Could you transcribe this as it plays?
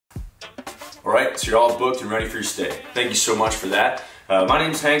All right, so you're all booked and ready for your stay. Thank you so much for that. My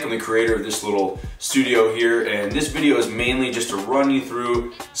name's Hank. I'm the creator of this little studio here, and this video is mainly just to run you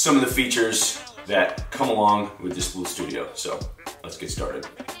through some of the features that come along with this little studio. So let's get started.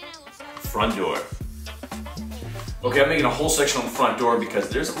 Front door. Okay, I'm making a whole section on the front door because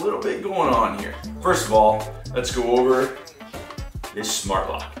there's a little bit going on here. First of all, let's go over this smart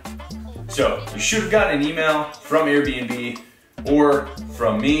lock. So you should have gotten an email from Airbnb or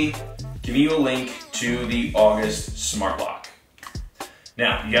from me giving you a link to the August smart lock.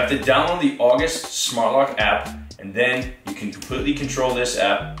 Now, you have to download the August smart lock app, and then you can completely control this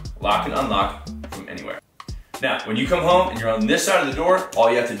app, lock and unlock from anywhere. Now, when you come home and you're on this side of the door, all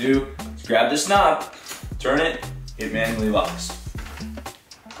you have to do is grab this knob, turn it, it manually locks.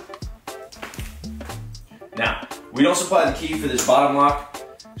 Now, we don't supply the key for this bottom lock,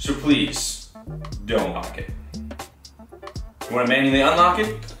 so please don't lock it. You want to manually unlock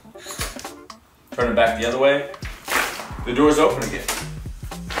it? Turn it back the other way. The door's open again.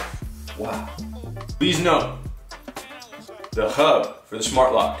 Wow. Please note, the hub for the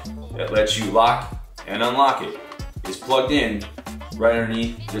smart lock that lets you lock and unlock it is plugged in right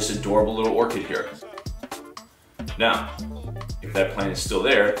underneath this adorable little orchid here. Now, if that plant is still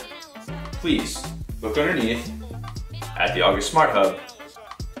there, please look underneath at the August Smart Hub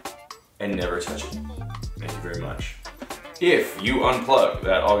and never touch it. Thank you very much. If you unplug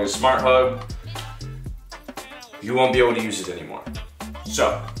that August Smart Hub, you won't be able to use it anymore.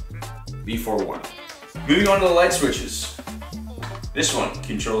 So, be forewarned. Moving on to the light switches. This one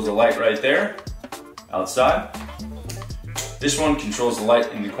controls the light right there, outside. This one controls the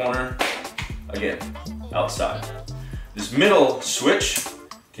light in the corner, again, outside. This middle switch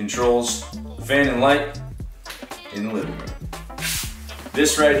controls the fan and light in the living room.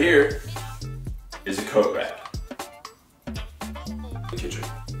 This right here is a coat rack. The kitchen.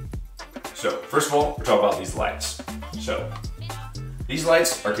 So, first of all, we're talking about these lights. So, these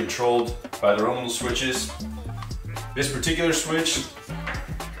lights are controlled by their own little switches. This particular switch,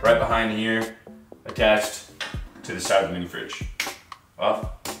 right behind here, attached to the side of the mini fridge.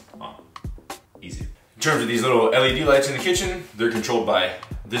 Off, on, easy. In terms of these little LED lights in the kitchen, they're controlled by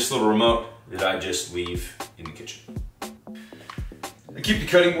this little remote that I just leave in the kitchen. I keep the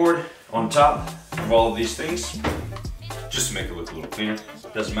cutting board on top of all of these things, just to make it look a little cleaner.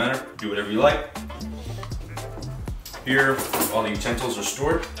 Doesn't matter, do whatever you like. Here, all the utensils are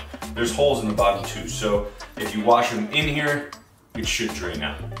stored. There's holes in the bottom too, so if you wash them in here, it should drain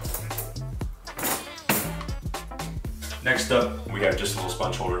out. Next up, we have just a little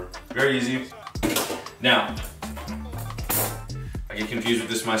sponge holder. Very easy. Now, I get confused with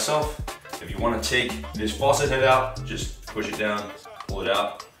this myself. If you want to take this faucet head out, just push it down, pull it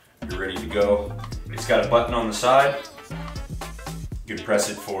out, you're ready to go. It's got a button on the side. You can press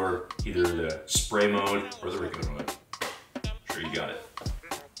it for either the spray mode or the regular mode. Sure, you got it.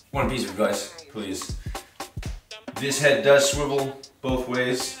 One piece of advice, please. This head does swivel both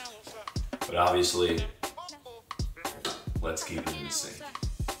ways, but obviously, let's keep it in the sink.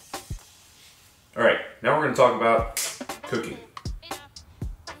 All right, now we're gonna talk about cooking.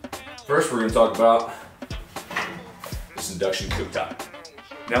 First, we're gonna talk about this induction cooktop.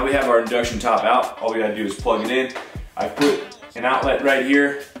 Now we have our induction top out, all we gotta do is plug it in. I put an outlet right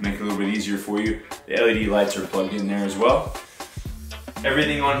here to make it a little bit easier for you. The LED lights are plugged in there as well.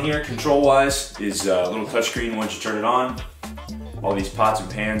 Everything on here, control-wise, is a little touchscreen once you turn it on. All these pots and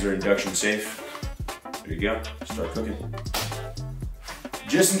pans are induction safe. There you go, start cooking.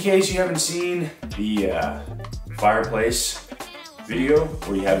 Just in case you haven't seen the fireplace video,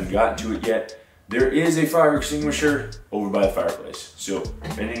 or you haven't gotten to it yet, there is a fire extinguisher over by the fireplace. So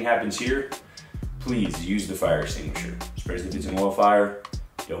if anything happens here, please use the fire extinguisher. Especially if it's an oil fire,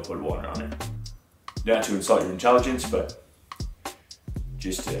 don't put water on it. Not to insult your intelligence, but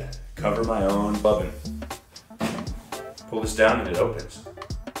just to cover my own oven. Pull this down and it opens.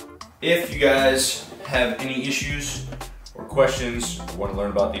 If you guys have any issues or questions or want to learn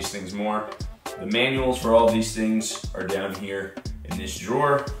about these things more, the manuals for all these things are down here in this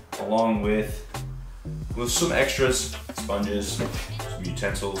drawer, along with some extras, sponges, some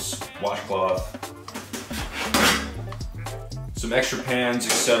utensils, washcloth, some extra pans,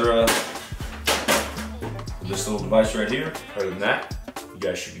 etc. This little device right here. Other than that, you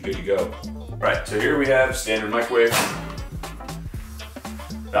guys should be good to go. Right, so here we have standard microwave,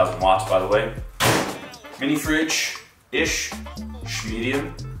 1000 watts by the way. Mini fridge-ish,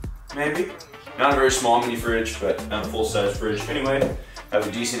 medium, maybe. Not a very small mini fridge, but not a full-size fridge. Anyway, I have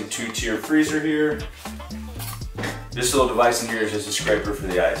a decent 2-tier freezer here. This little device in here is just a scraper for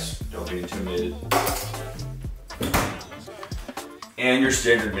the ice. Don't be intimidated. and your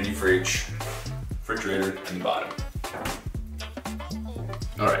standard mini refrigerator in the bottom.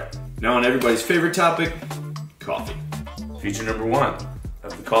 All right, now on everybody's favorite topic, coffee. Feature number 1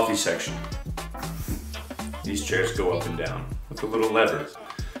 of the coffee section. These chairs go up and down with a little lever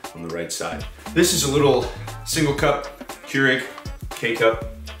on the right side. This is a little single cup Keurig K-cup.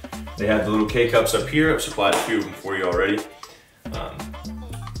 They have the little K-cups up here. I've supplied a few of them for you already. I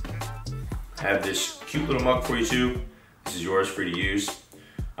have this cute little mug for you too. This is yours, free to use.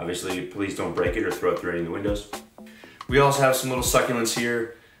 Obviously, please don't break it or throw it through any of the windows. We also have some little succulents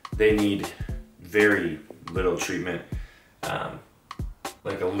here. They need very little treatment,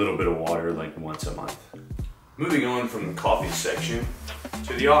 like a little bit of water, like once a month. Moving on from the coffee section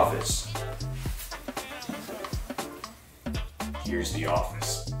to the office. Here's the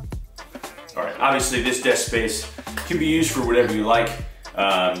office. All right, obviously this desk space can be used for whatever you like.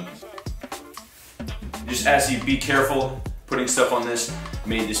 Just as you be careful putting stuff on this.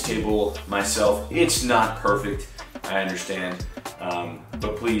 Made this table myself. It's not perfect, I understand,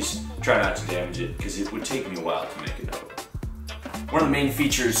 but please try not to damage it because it would take me a while to make it over. One of the main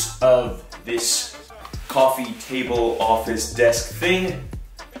features of this coffee table office desk thing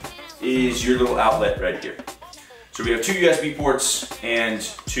is your little outlet right here. So we have 2 USB ports and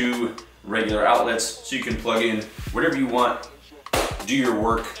 2 regular outlets, so you can plug in whatever you want, do your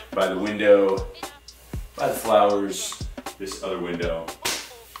work by the window, by the flowers, this other window,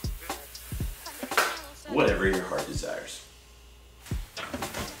 whatever your heart desires.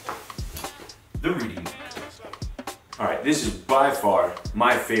 The Reading Nook. All right, this is by far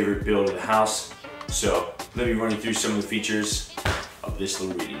my favorite build of the house, so let me run you through some of the features of this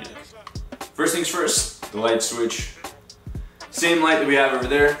little Reading Nook. First things first, the light switch. Same light that we have over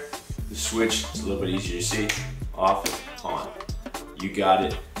there. The switch is a little bit easier to see. Off, on. You got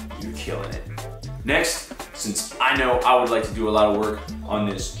it, you're killing it. Next, since I know I would like to do a lot of work on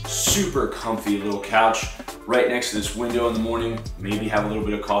this super comfy little couch right next to this window in the morning, maybe have a little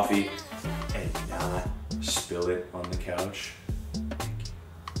bit of coffee and not spill it on the couch.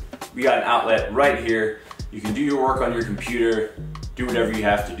 We got an outlet right here. You can do your work on your computer, do whatever you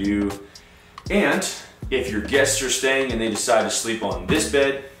have to do. And if your guests are staying and they decide to sleep on this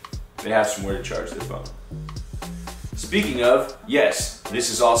bed, they have somewhere to charge their phone. Speaking of, yes,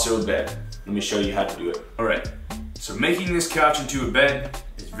 this is also a bed. Let me show you how to do it. All right, so making this couch into a bed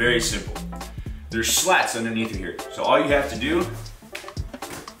is very simple. There's slats underneath here. So all you have to do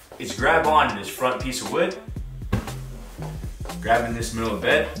is grab onto this front piece of wood, grab in this middle of the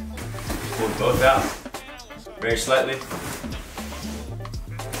bed, pull both out very slightly.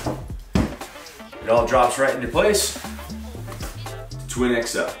 It all drops right into place. Twin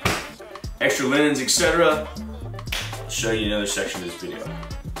XL. Extra linens, etc. I'll show you another section of this video.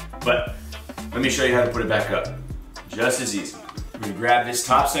 But let me show you how to put it back up. Just as easy. We're gonna grab this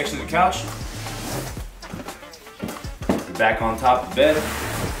top section of the couch, put it back on top of the bed,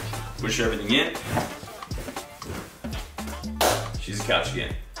 push everything in. She's the couch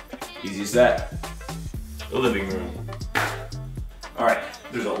again. Easy as that. The living room. All right,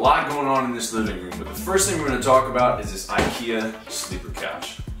 there's a lot going on in this living room, but the first thing we're gonna talk about is this IKEA sleeper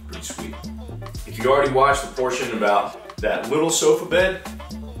couch. Pretty sweet. If you already watched the portion about that little sofa bed,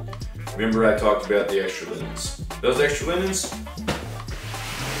 remember I talked about the extra linens. Those extra linens,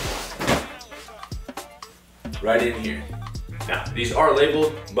 right in here. Now, these are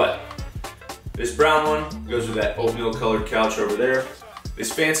labeled, but this brown one goes with that oatmeal colored couch over there.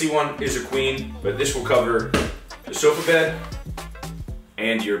 This fancy one is a queen, but this will cover the sofa bed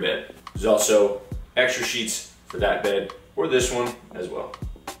and your bed. There's also extra sheets for that bed or this one as well.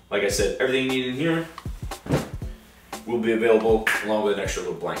 Like I said, everything you need in here will be available along with an extra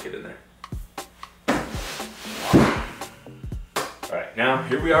little blanket in there. All right, now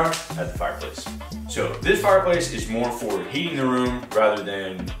here we are at the fireplace. So this fireplace is more for heating the room rather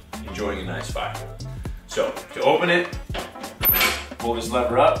than enjoying a nice fire. So to open it, pull this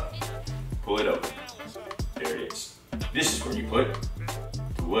lever up, pull it open. There it is. This is where you put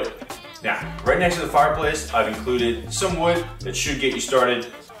the wood. Now, right next to the fireplace, I've included some wood that should get you started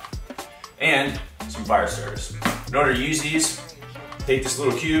and some fire starters. In order to use these, take this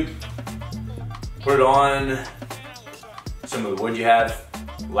little cube, put it on some of the wood you have,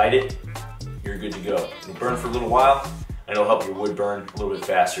 light it, you're good to go. It'll burn for a little while, and it'll help your wood burn a little bit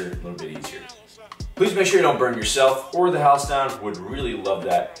faster, a little bit easier. Please make sure you don't burn yourself or the house down. Would really love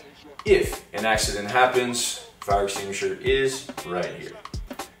that. If an accident happens, fire extinguisher is right here.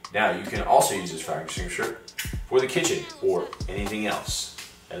 Now you can also use this fire extinguisher for the kitchen or anything else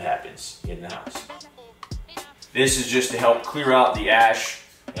that happens in the house. This is just to help clear out the ash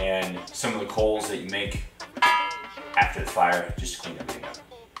and some of the coals that you make after the fire, just to clean everything up.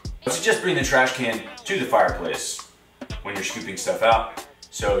 I suggest bringing the trash can to the fireplace when you're scooping stuff out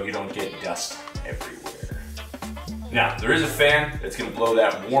so you don't get dust everywhere. Now, there is a fan that's gonna blow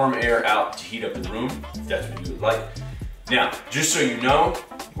that warm air out to heat up the room, if that's what you would like. Now, just so you know,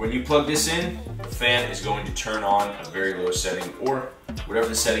 when you plug this in, the fan is going to turn on a very low setting, or whatever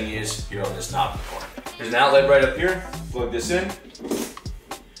the setting is here on this knob in the corner. There's an outlet right up here, plug this in.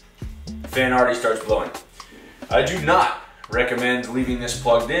 The fan already starts blowing. I do not recommend leaving this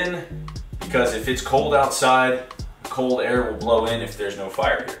plugged in because if it's cold outside, cold air will blow in if there's no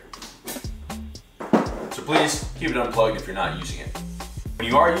fire here. So please keep it unplugged if you're not using it. When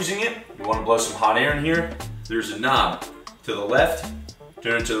you are using it, you want to blow some hot air in here. There's a knob to the left,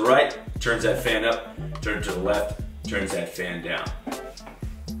 turn it to the right, turns that fan up, turn it to the left, turns that fan down.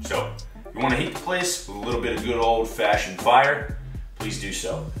 So if you want to heat the place with a little bit of good old-fashioned fire, please do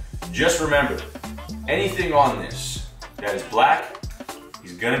so. Just remember, anything on this that is black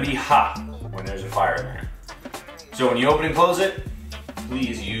is gonna be hot when there's a fire in there. So when you open and close it,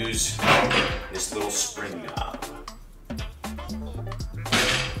 please use this little spring knob.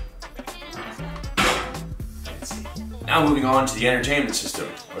 Now moving on to the entertainment system,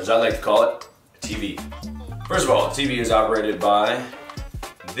 or as I like to call it, a TV. First of all, a TV is operated by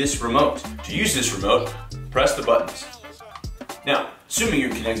this remote. To use this remote, press the buttons. Now, assuming you're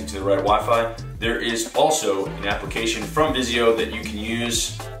connected to the right Wi-Fi, there is also an application from Vizio that you can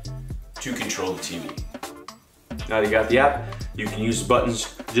use to control the TV. Now that you got the app, you can use the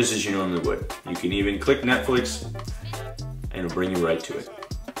buttons just as you normally would. You can even click Netflix and it'll bring you right to it.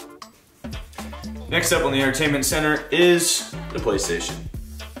 Next up on the entertainment center is the PlayStation.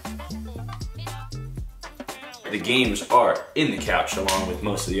 The games are in the couch along with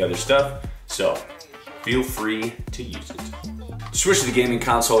most of the other stuff, so feel free to use it. To switch to the gaming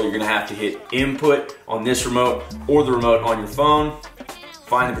console, you're gonna have to hit input on this remote or the remote on your phone.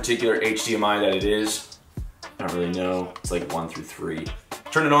 Find the particular HDMI that it is. I don't really know, it's like 1 through 3.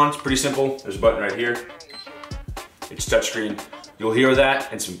 Turn it on, it's pretty simple. There's a button right here. It's touchscreen. You'll hear that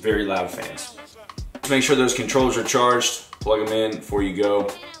and some very loud fans. To make sure those controllers are charged, plug them in before you go.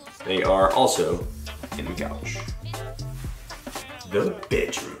 They are also in the couch. The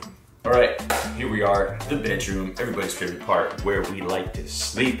bedroom. All right, here we are, the bedroom, everybody's favorite part, where we like to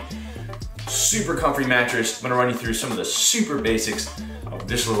sleep. Super comfy mattress. I'm gonna run you through some of the super basics of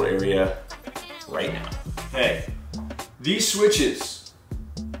this little area right now. Hey, these switches.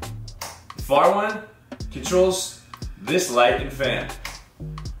 The far one controls this light and fan.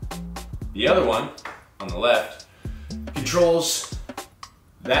 The other one, on the left, controls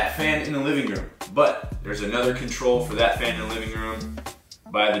that fan in the living room. But there's another control for that fan in the living room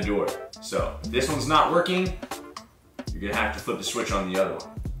by the door. So if this one's not working, you're gonna have to flip the switch on the other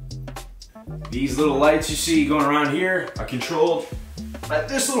one. These little lights you see going around here are controlled by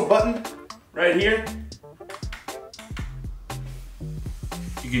this little button right here.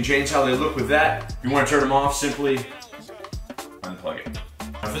 You can change how they look with that. If you want to turn them off, simply unplug it.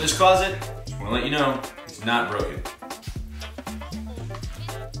 Now for this closet, just want to let you know, it's not broken.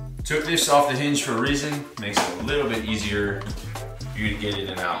 Took this off the hinge for a reason. Makes it a little bit easier for you to get in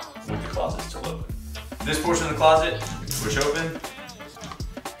and out with the closet still open. This portion of the closet, push open.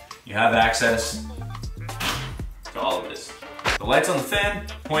 You have access to all of this. The lights on the fan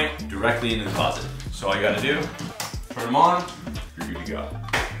point directly into the closet. So all you gotta do, turn them on, you're good to go.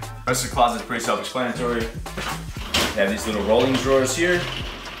 The rest of the closet is pretty self-explanatory. You have these little rolling drawers here.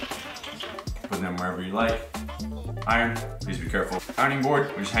 Put them wherever you like. Iron, please be careful. Ironing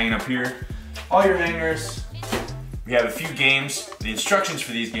board, which is hanging up here. All your hangers. We have a few games. The instructions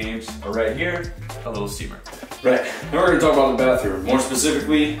for these games are right here. A little steamer. Right, now we're gonna talk about the bathroom. More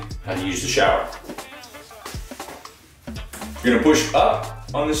specifically, how to use the shower. You're gonna push up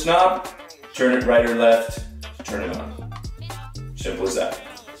on this knob, turn it right or left, turn it on. Simple as that.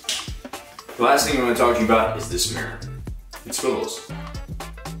 The last thing I'm gonna talk to you about is this mirror. It swivels.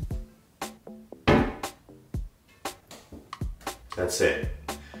 That's it.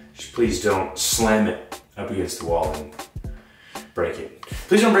 Just please don't slam it up against the wall and break it.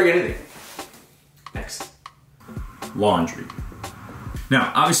 Please don't break anything. Next. Laundry.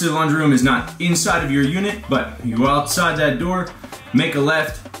 Now, obviously the laundry room is not inside of your unit, but you go outside that door, make a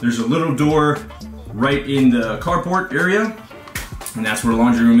left, there's a little door right in the carport area, and that's where the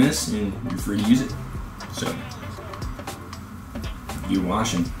laundry room is, and you're free to use it. So, you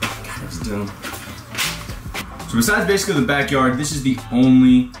washing. God, it's dumb. So besides basically the backyard, this is the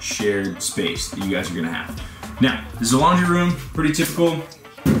only shared space that you guys are gonna have. Now, this is a laundry room, pretty typical.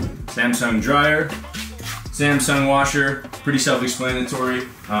 Samsung dryer, Samsung washer, pretty self-explanatory.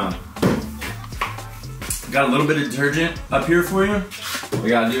 Got a little bit of detergent up here for you. All you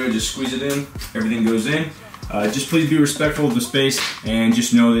gotta do is just squeeze it in, everything goes in. Just please be respectful of the space and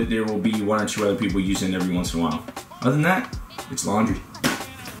just know that there will be 1 or 2 other people using it every once in a while. Other than that, it's laundry.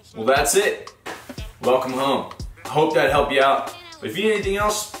 Well, that's it. Welcome home. I hope that helped you out. But if you need anything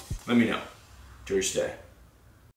else, let me know. Enjoy your stay.